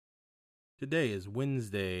Today is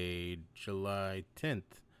Wednesday, July 10th,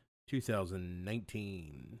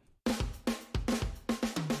 2019.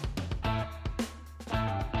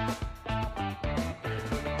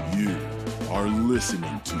 You are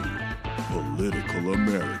listening to Political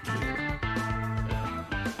American.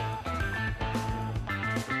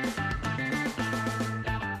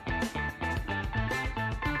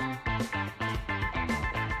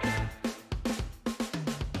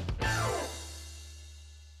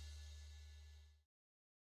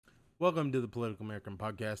 Welcome to the Political American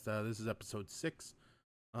Podcast. This is episode 6.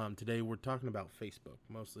 Today we're talking about Facebook,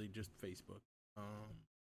 mostly just Facebook.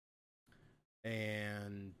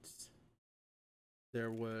 And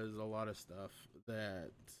there was a lot of stuff that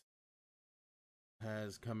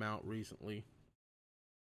has come out recently.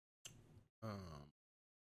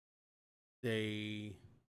 Tim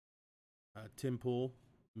Pool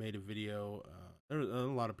made a video. There were a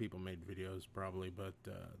lot of people made videos probably, but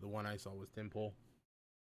the one I saw was Tim Pool.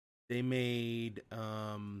 They made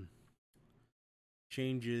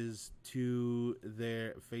changes to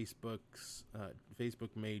their Facebook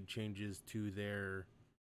made changes to their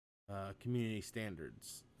community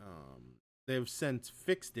standards. They've since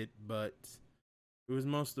fixed it, but it was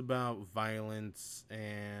most about violence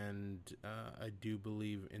and I do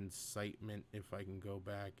believe incitement, if I can go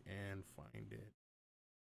back and find it.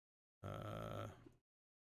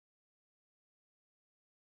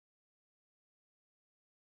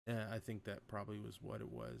 Yeah, I think that probably was what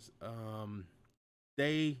it was.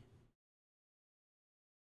 They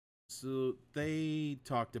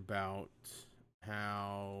talked about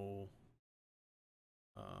how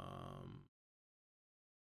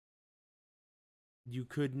you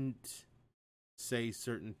couldn't say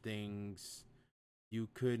certain things, you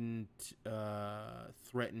couldn't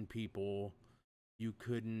threaten people, you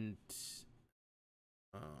couldn't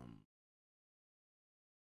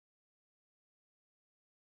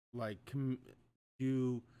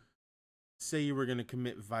you say you were going to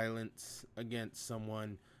commit violence against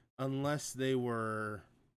someone unless they were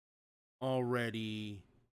already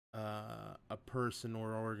a person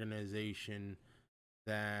or organization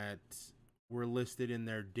that were listed in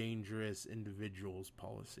their dangerous individuals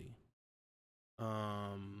policy,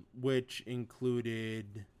 which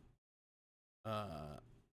included Paul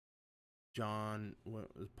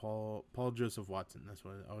Joseph Watson. That's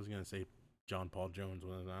what I was going to say. John Paul Jones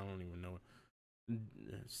was. I don't even know.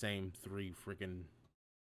 Same three freaking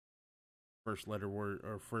first letter word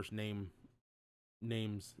or first names.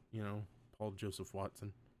 Paul Joseph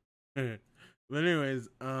Watson. But anyways,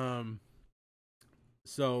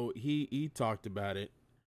 so he talked about it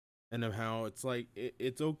and of how it's like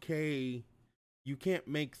it's okay. You can't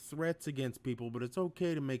make threats against people, but it's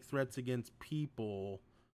okay to make threats against people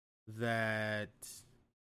that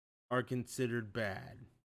are considered bad.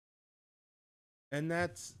 And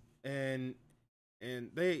that's and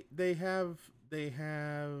they have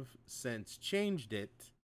since changed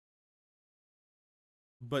it,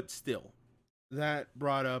 but still that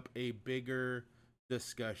brought up a bigger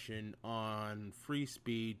discussion on free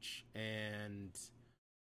speech and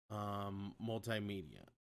multimedia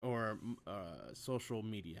or social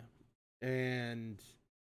media. And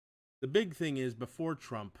the big thing is, before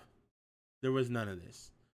Trump, there was none of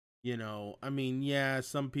this.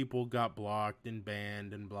 Some people got blocked and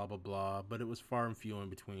banned and blah, blah, blah, but it was far and few in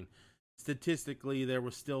between. Statistically, there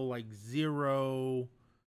was still like 0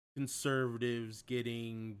 conservatives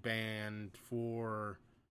getting banned for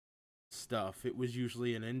stuff. It was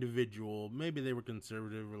usually an individual, maybe they were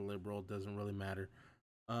conservative or liberal, doesn't really matter,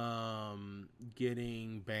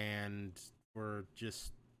 getting banned for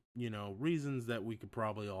just, reasons that we could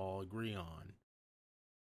probably all agree on.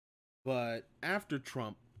 But after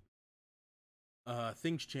Trump,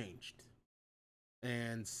 things changed.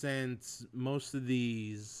 And since most of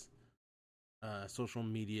these social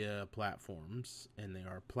media platforms, and they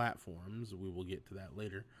are platforms, we will get to that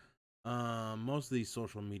later, most of these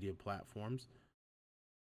social media platforms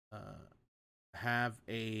have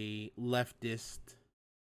a leftist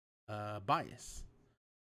bias.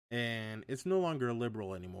 And it's no longer a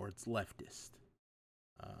liberal anymore, it's leftist.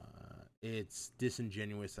 It's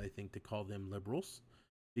disingenuous, I think, to call them liberals,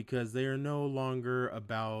 because they are no longer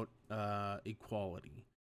about equality.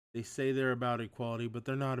 They say they're about equality, but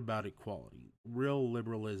they're not about equality. Real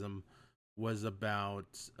liberalism was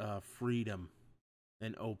about freedom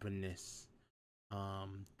and openness.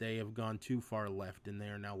 They have gone too far left, and they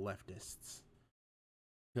are now leftists.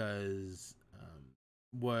 Because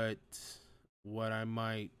what I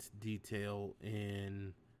might detail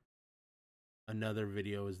in another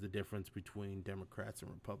video is the difference between Democrats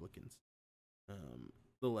and Republicans.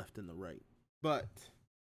 The left and the right. But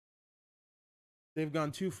they've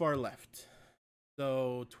gone too far left.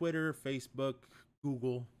 So Twitter, Facebook,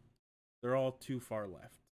 Google, they're all too far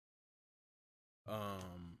left.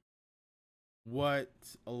 What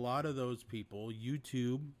a lot of those people,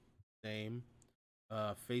 YouTube, same,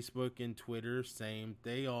 Facebook and Twitter, same.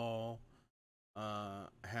 They all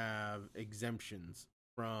have exemptions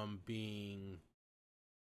from being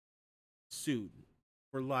sued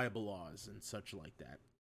for libel laws and such like that,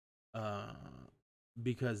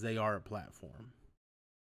 because they are a platform,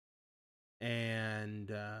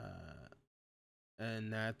 and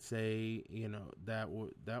that's a that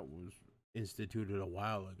was instituted a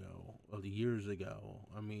while ago, years ago.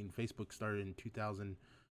 I mean, Facebook started in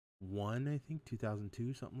 2001, I think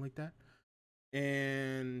 2002, something like that,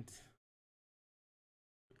 and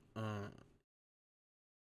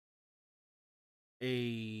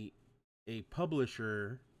a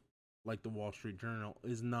publisher like the Wall Street Journal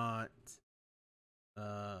is not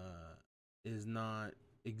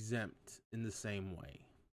exempt in the same way.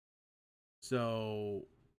 So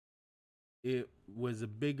it was a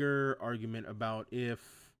bigger argument about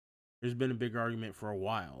if there's been a bigger argument for a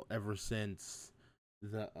while, ever since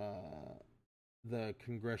the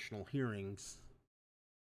congressional hearings,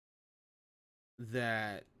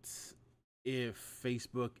 that if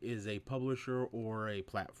Facebook is a publisher or a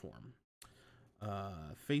platform.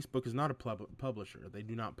 Facebook is not a publisher. They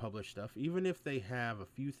do not publish stuff. Even if they have a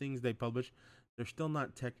few things they publish, they're still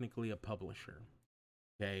not technically a publisher.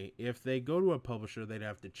 Okay, if they go to a publisher, they'd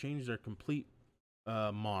have to change their complete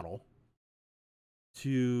model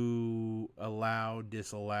to allow,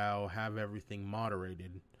 disallow, have everything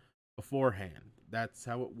moderated beforehand. That's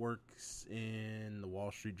how it works in the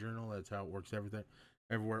Wall Street Journal. That's how it works everywhere,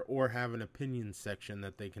 or have an opinion section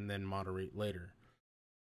that they can then moderate later.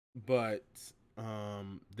 But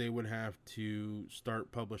they would have to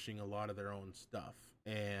start publishing a lot of their own stuff,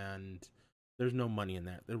 and there's no money in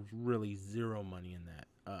that. There's really zero money in that.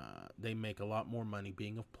 They make a lot more money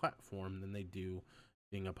being a platform than they do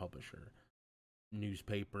being a publisher.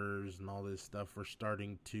 Newspapers and all this stuff are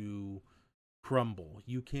starting to crumble.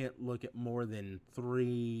 You can't look at more than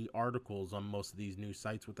 3 articles on most of these news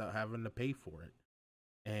sites without having to pay for it.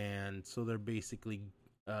 And so they're basically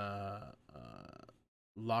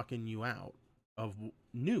locking you out of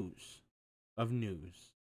news.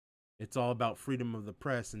 It's all about freedom of the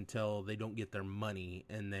press until they don't get their money,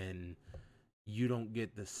 and then you don't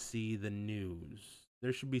get to see the news.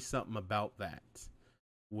 There should be something about that,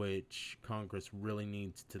 which Congress really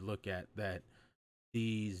needs to look at, that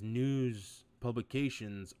these news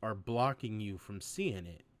publications are blocking you from seeing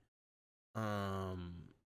it.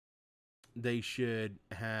 They should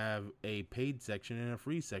have a paid section and a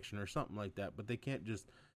free section or something like that, but they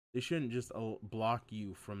shouldn't just block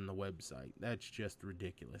you from the website. That's just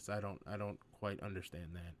ridiculous. I don't quite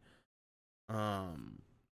understand that.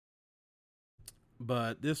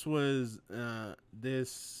 But this was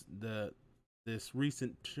this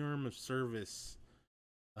recent term of service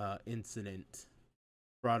incident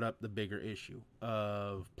brought up the bigger issue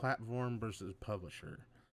of platform versus publisher.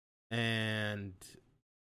 And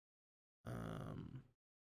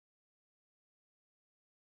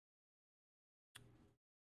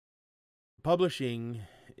publishing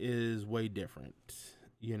is way different.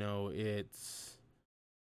 They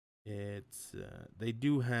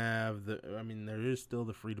do have there is still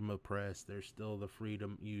the freedom of press. There's still the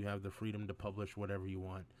freedom. You have the freedom to publish whatever you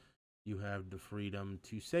want. You have the freedom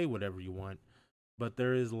to say whatever you want, but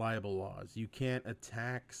there is libel laws. You can't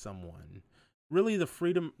attack someone. Really, the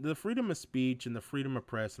freedom of speech and the freedom of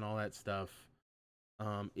press and all that stuff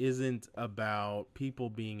isn't about people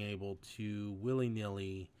being able to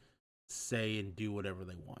willy-nilly say and do whatever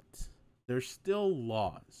they want. There's still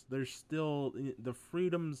laws. There's still, the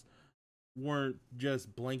freedoms weren't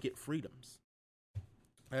just blanket freedoms.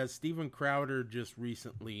 As Steven Crowder just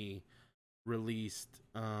recently released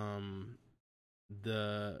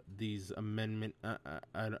these amendment,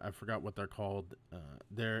 I forgot what they're called.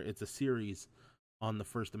 It's a series on the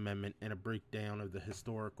First Amendment and a breakdown of the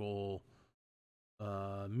historical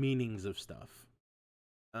meanings of stuff.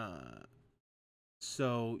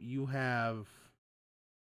 So you have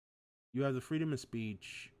the freedom of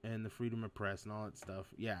speech and the freedom of press and all that stuff.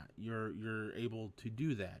 Yeah, you're able to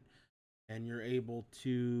do that, and you're able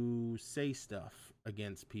to say stuff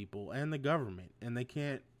against people and the government, and they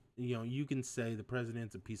can't. You can say the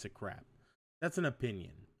president's a piece of crap. That's an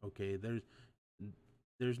opinion, okay?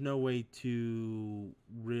 There's no way to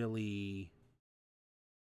really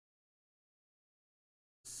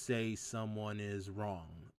say someone is wrong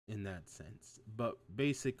in that sense. But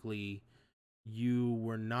basically, you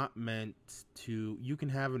were not meant to. You can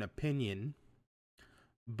have an opinion,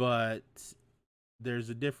 but there's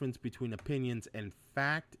a difference between opinions and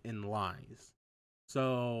fact and lies.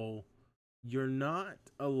 So you're not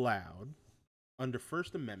allowed under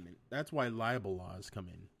First Amendment. That's why libel laws come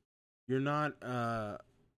in. You're not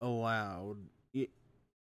allowed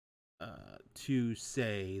to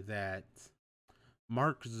say that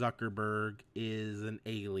Mark Zuckerberg is an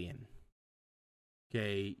alien.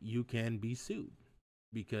 Okay, you can be sued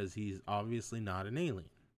because he's obviously not an alien.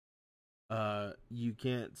 You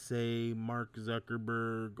can't say Mark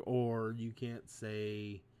Zuckerberg, or you can't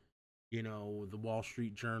say, the Wall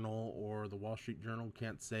Street Journal, or the Wall Street Journal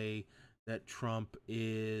can't say that Trump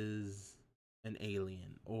is an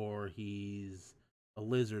alien, or he's a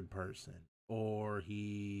lizard person, or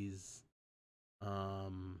he's,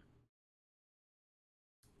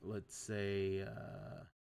 let's say,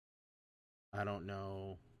 I don't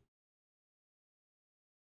know.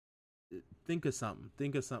 Think of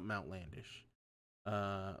something outlandish.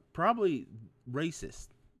 Probably racist,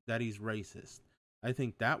 that he's racist. I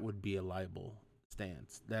think that would be a libel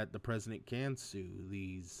stance, that the president can sue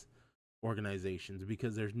these organizations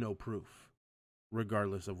because there's no proof,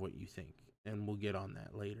 regardless of what you think. And we'll get on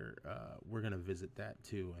that later. We're going to visit that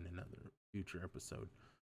too in another future episode.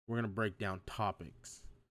 We're going to break down topics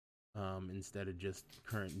instead of just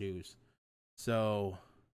current news. So,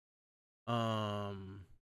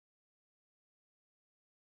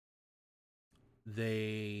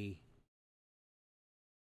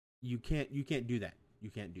 you can't do that. You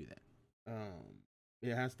can't do that.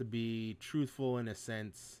 It has to be truthful in a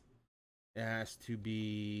sense. It has to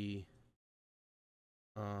be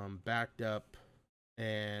backed up,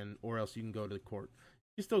 or else you can go to the court.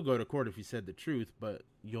 You still go to court if you said the truth, but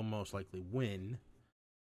you'll most likely win.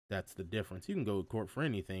 That's the difference. You can go to court for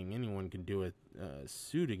anything. Anyone can do a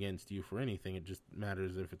suit against you for anything. It just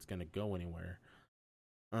matters if it's going to go anywhere.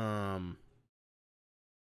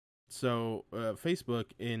 So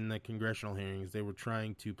Facebook, in the congressional hearings, they were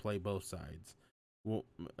trying to play both sides. Well,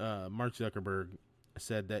 Mark Zuckerberg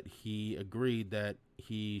said that he agreed that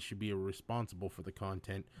he should be responsible for the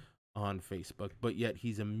content on Facebook, but yet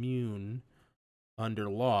he's immune under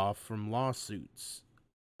law from lawsuits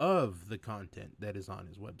of the content that is on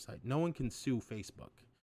his website. No one can sue Facebook.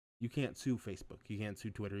 You can't sue Facebook. You can't sue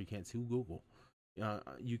Twitter. You can't sue Google.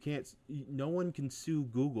 No one can sue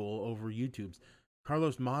Google over YouTube's.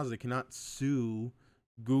 Carlos Maza cannot sue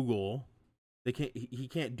Google. He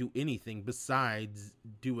can't do anything besides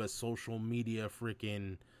do a social media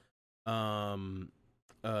freaking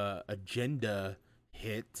agenda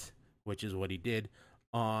hit, which is what he did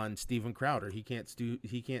on Steven Crowder. He can't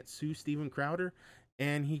sue Steven Crowder,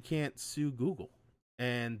 and he can't sue Google.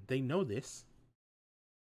 And they know this.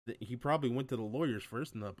 He probably went to the lawyers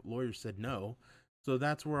first, and the lawyers said no. So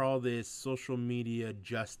that's where all this social media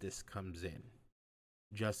justice comes in.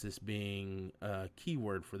 Justice being a key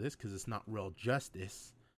word for this, because it's not real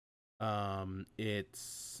justice.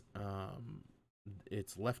 It's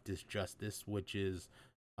leftist justice, which is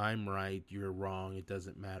I'm right, you're wrong, it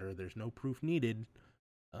doesn't matter, there's no proof needed.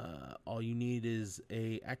 All you need is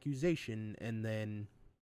a accusation, and then,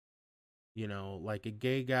 like a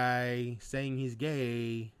gay guy saying he's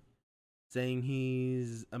gay, saying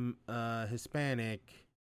he's Hispanic,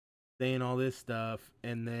 saying all this stuff,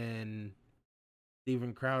 and then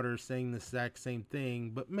Steven Crowder saying the exact same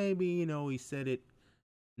thing, but maybe, he said it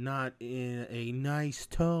not in a nice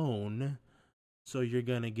tone, so you're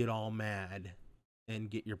gonna get all mad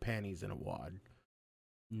and get your panties in a wad.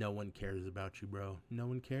 No one cares about you, bro. No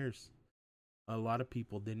one cares. A lot of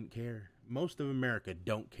people didn't care. Most of America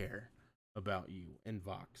don't care about you and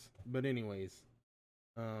Vox. But anyways,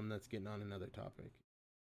 that's getting on another topic.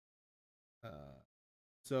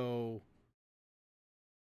 So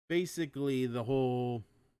basically, the whole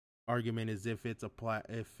argument is if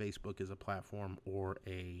Facebook is a platform or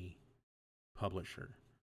a publisher.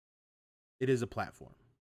 It is a platform.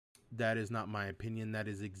 That is not my opinion. That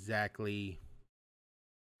is exactly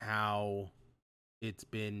how it's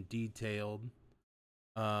been detailed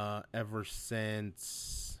ever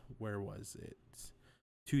since, where was it?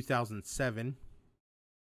 2007.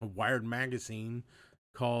 Wired magazine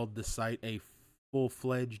called the site a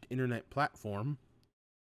full-fledged internet platform.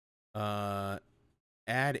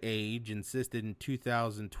 Ad Age insisted in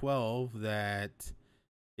 2012 that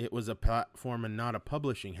it was a platform and not a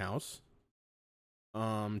publishing house.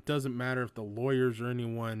 It doesn't matter if the lawyers or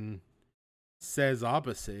anyone says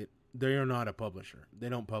opposite. They are not a publisher. They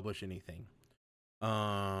don't publish anything.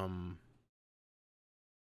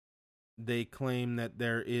 They claim that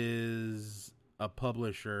there is a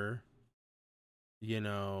publisher,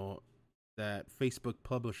 that Facebook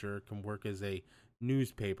publisher can work as a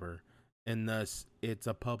newspaper. and thus it's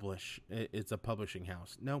a publishing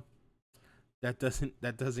house. No, that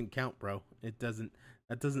doesn't count, bro. That doesn't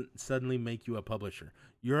suddenly make you a publisher.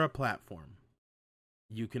 You're a platform.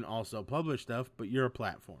 You can also publish stuff, but you're a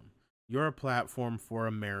platform. You're a platform for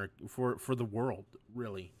America, for the world,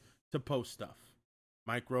 really, to post stuff.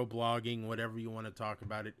 Microblogging, whatever you want to talk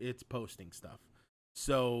about it, it's posting stuff.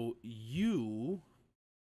 So you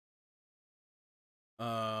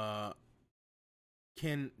uh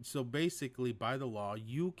can so basically by the law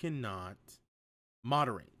you cannot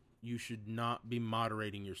moderate. You should not be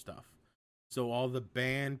moderating your stuff. So all the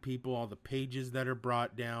banned people, all the pages that are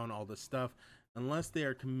brought down, all the stuff, unless they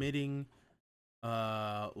are committing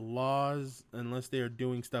laws, unless they are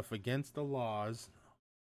doing stuff against the laws.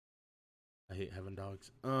 I hate having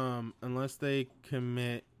dogs. Unless they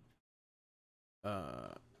commit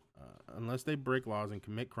uh, unless they break laws and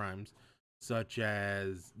commit crimes such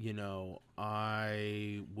as,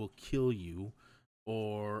 I will kill you,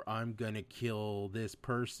 or I'm gonna kill this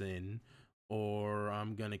person, or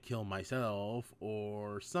I'm gonna kill myself,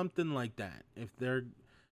 or something like that. If they're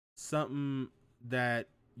something that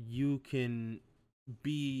you can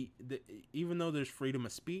be, even though there's freedom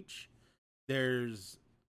of speech, there's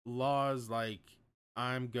laws like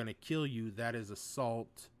I'm gonna kill you. That is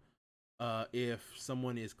assault. If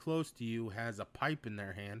someone is close to you, has a pipe in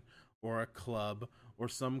their hand, or a club, or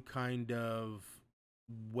some kind of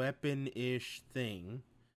weapon-ish thing,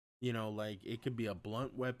 like it could be a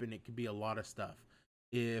blunt weapon, it could be a lot of stuff.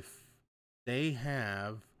 If they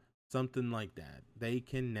have something like that, they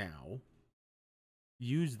can now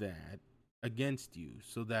use that against you.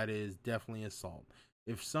 So that is definitely assault.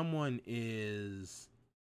 If someone is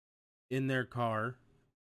in their car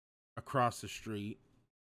across the street,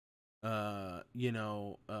 in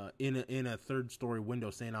a third story window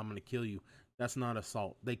saying I'm going to kill you, that's not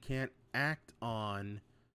assault. They can't act on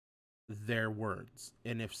their words.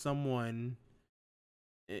 And if someone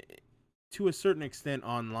to a certain extent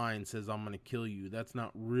online says I'm going to kill you, that's not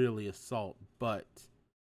really assault, but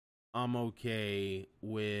I'm okay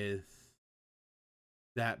with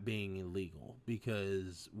that being illegal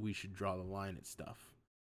because we should draw the line at stuff.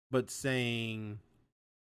 But saying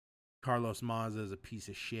Carlos Maza is a piece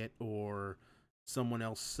of shit, or someone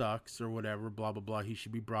else sucks, or whatever, blah blah blah, he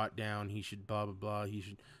should be brought down, he should blah blah blah, he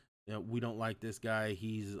should, we don't like this guy,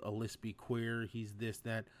 he's a lesbian queer, he's this,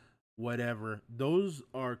 that, whatever, those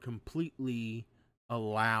are completely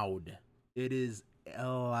allowed. It is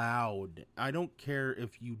allowed. I don't care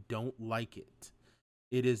if you don't like it.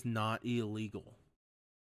 It is not illegal.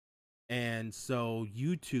 And so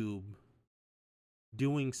YouTube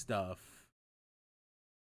doing stuff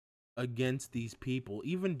against these people,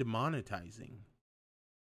 even demonetizing,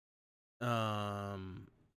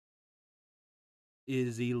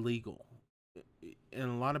 is illegal. And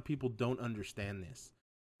a lot of people don't understand this.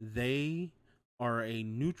 They are a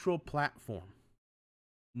neutral platform.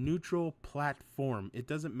 Neutral platform. It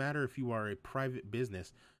doesn't matter if you are a private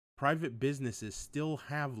business. Private businesses still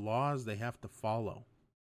have laws they have to follow.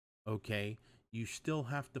 Okay? You still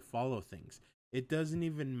have to follow things. It doesn't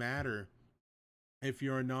even matter if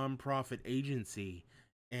you're a nonprofit agency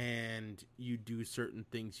and you do certain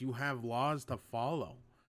things. You have laws to follow.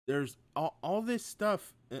 There's all this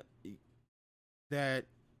stuff that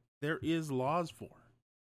there is laws for.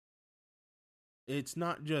 It's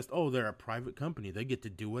not just, they're a private company, they get to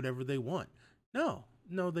do whatever they want. No,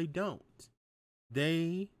 they don't.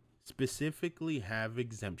 They specifically have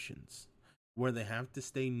exemptions where they have to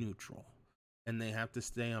stay neutral and they have to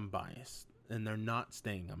stay unbiased, and they're not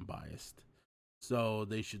staying unbiased. So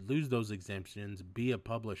they should lose those exemptions, be a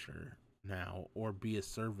publisher now, or be a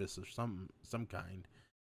service of some kind,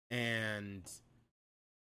 and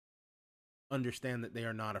understand that they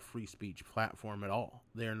are not a free speech platform at all.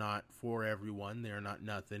 They are not for everyone. They are not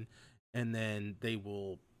nothing. And then they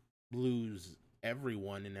will lose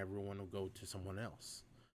everyone, and everyone will go to someone else.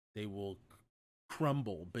 They will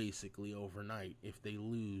crumble basically overnight if they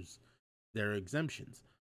lose their exemptions.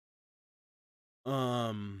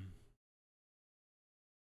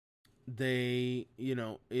 They,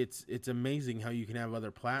 it's amazing how you can have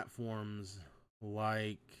other platforms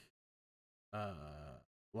like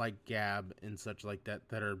Gab and such like that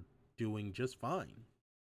are doing just fine,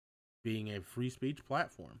 being a free speech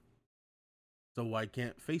platform. So why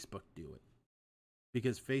can't Facebook do it?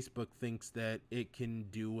 Because Facebook thinks that it can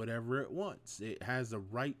do whatever it wants. It has a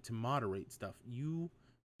right to moderate stuff. You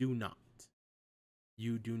do not.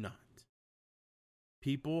 You do not.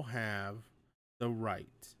 People have the right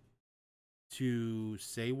to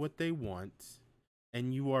say what they want,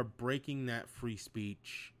 and you are breaking that free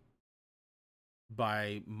speech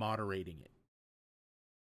by moderating it.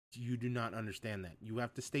 you do not understand that. You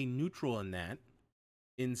have to stay neutral in that,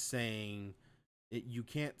 in saying you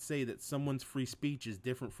can't say that someone's free speech is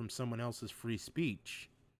different from someone else's free speech.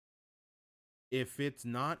 If it's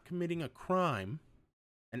not committing a crime,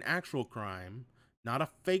 an actual crime, not a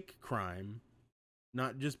fake crime,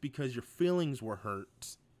 not just because your feelings were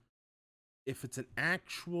hurt. If it's an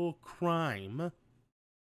actual crime,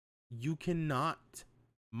 you cannot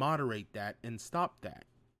moderate that and stop that.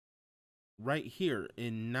 Right here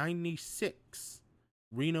in 96,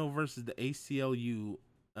 Reno versus the ACLU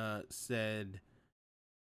said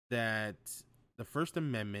that the First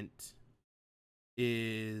Amendment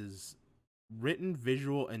is written,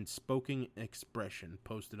 visual, and spoken expression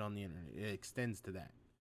posted on the internet. It extends to that.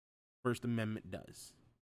 First Amendment does.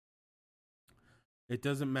 It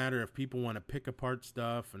doesn't matter if people want to pick apart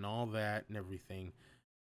stuff and all that and everything.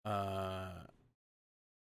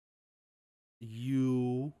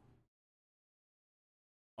 You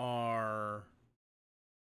are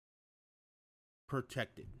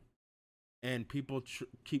protected, and people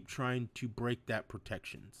keep trying to break that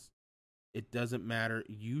protections. It doesn't matter.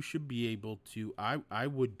 You should be able to. I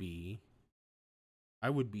would be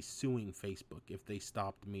suing Facebook if they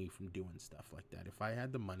stopped me from doing stuff like that. If I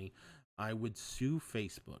had the money, I would sue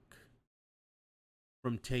Facebook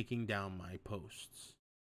from taking down my posts.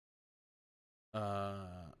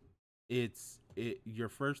 Your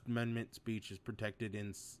First Amendment speech is protected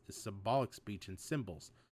in symbolic speech and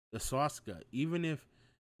symbols. The swastika, even if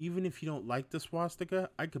you don't like the swastika,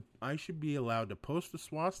 I should be allowed to post the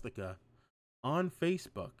swastika on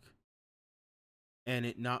Facebook and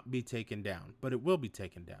it not be taken down. But it will be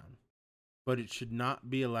taken down. But it should not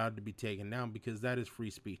be allowed to be taken down, because that is free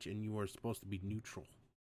speech, and you are supposed to be neutral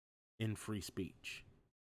in free speech.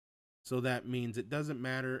 So that means it doesn't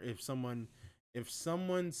matter if someone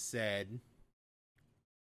said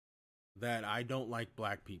that I don't like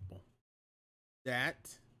black people.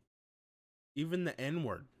 That, even the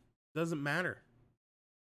N-word, doesn't matter.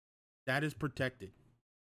 That is protected.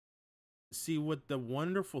 See, what the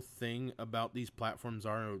wonderful thing about these platforms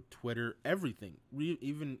are, Twitter, everything,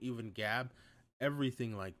 even Gab,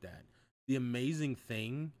 everything like that. The amazing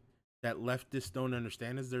thing that leftists don't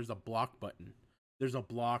understand is there's a block button. There's a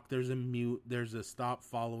block, there's a mute, there's a stop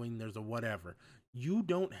following, there's a whatever. You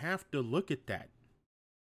don't have to look at that,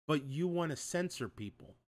 but you want to censor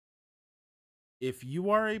people. If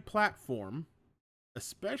you are a platform,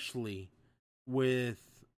 especially with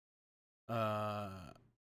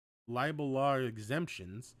libel law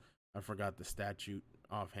exemptions, I forgot the statute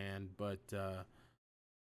offhand, but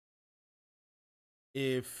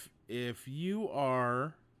if you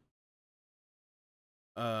are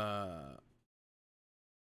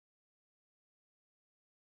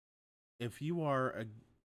if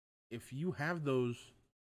you have those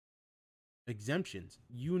exemptions,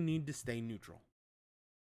 you need to stay neutral.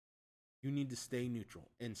 You need to stay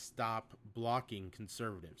neutral and stop blocking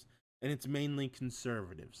conservatives. And it's mainly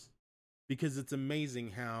conservatives, because it's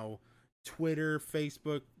amazing how Twitter,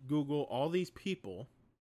 Facebook, Google, all these people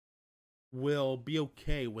will be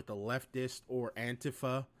okay with a leftist or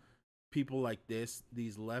Antifa, people like this,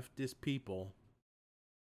 these leftist people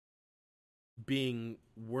being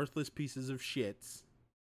worthless pieces of shits,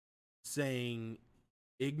 saying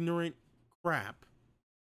ignorant crap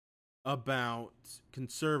about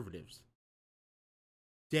conservatives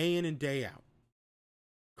day in and day out.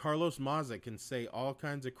 Carlos Maza can say all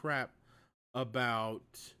kinds of crap about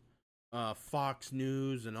Fox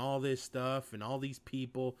News and all this stuff and all these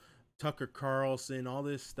people, Tucker Carlson, all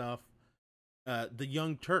this stuff. The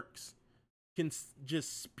Young Turks can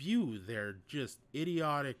just spew their just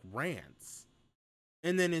idiotic rants.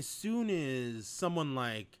 And then as soon as someone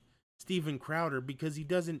like Steven Crowder, because he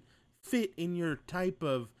doesn't fit in your type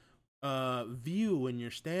of view and your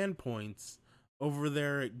standpoints over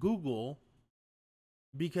there at Google,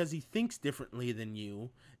 because he thinks differently than you,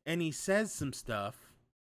 and he says some stuff,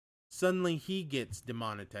 suddenly he gets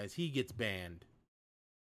demonetized. He gets banned.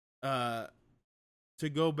 To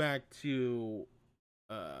go back to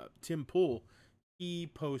Tim Pool, he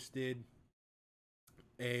posted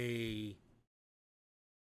a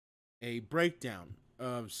breakdown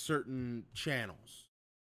of certain channels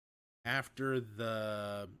after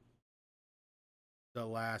the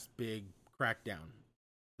last big crackdown,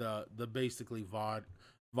 the basically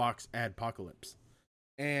Vox adpocalypse,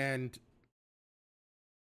 and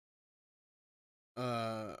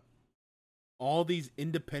all these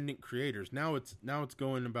independent creators. Now it's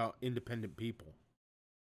going about independent people.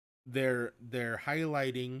 They're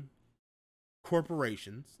highlighting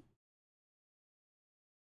corporations,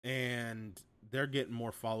 and they're getting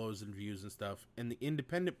more follows and views and stuff, and the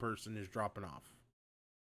independent person is dropping off.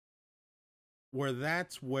 where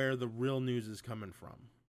that's where the real news is coming from.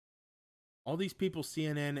 All these people,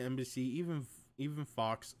 CNN, NBC, even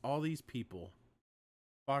Fox, all these people,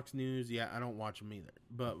 Fox News, yeah, I don't watch them either.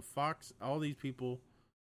 But Fox, all these people,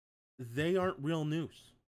 they aren't real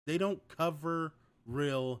news. They don't cover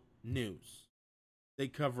real news. They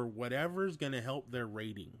cover whatever's going to help their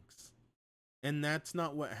ratings. And that's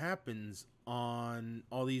not what happens on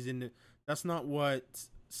all these. That's not what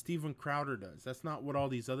Steven Crowder does. That's not what all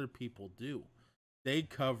these other people do. They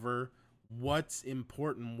cover what's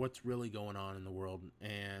important, what's really going on in the world.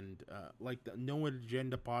 And like the No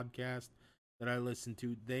Agenda podcast that I listen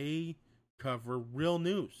to, they cover real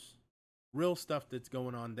news, real stuff that's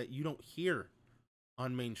going on that you don't hear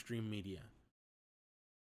on mainstream media.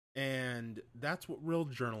 And that's what real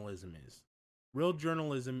journalism is. Real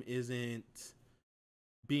journalism isn't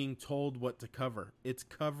being told what to cover. It's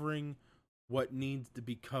covering what needs to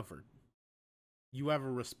be covered. You have a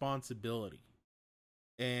responsibility.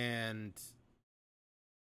 And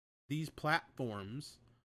these platforms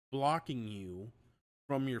blocking you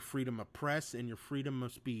from your freedom of press and your freedom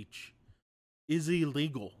of speech is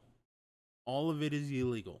illegal. All of it is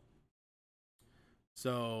illegal.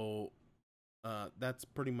 So that's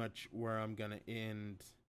pretty much where I'm gonna end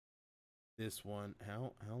this one.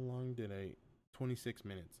 How long did I? 26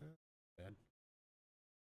 minutes. Bad.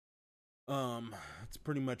 That's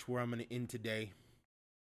pretty much where I'm gonna end today,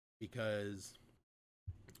 because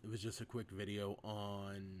it was just a quick video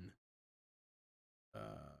on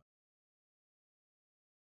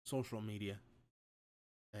social media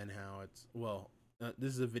and how it's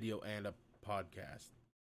this is a video and a podcast.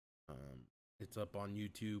 It's up on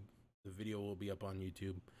YouTube. The video will be up on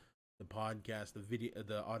YouTube. The podcast,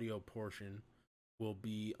 the audio portion will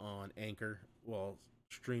be on Anchor. Well,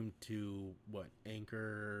 streamed to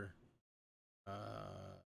Anchor,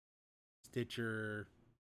 Stitcher,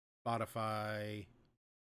 Spotify,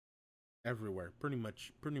 everywhere. Pretty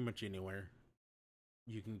much anywhere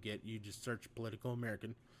you can get. You just search Political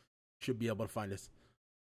American, should be able to find us.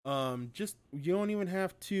 You don't even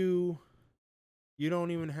have to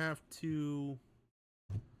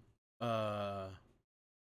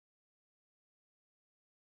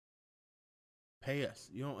pay us.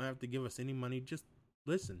 You don't have to give us any money. Just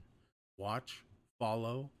listen, watch,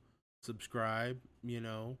 follow, subscribe,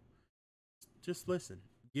 just listen.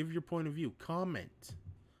 Give your point of view, comment.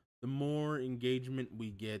 The more engagement we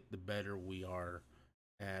get, the better we are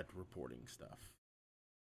at reporting stuff.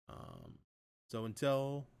 So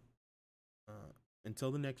until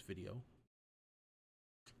the next video,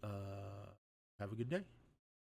 have a good day.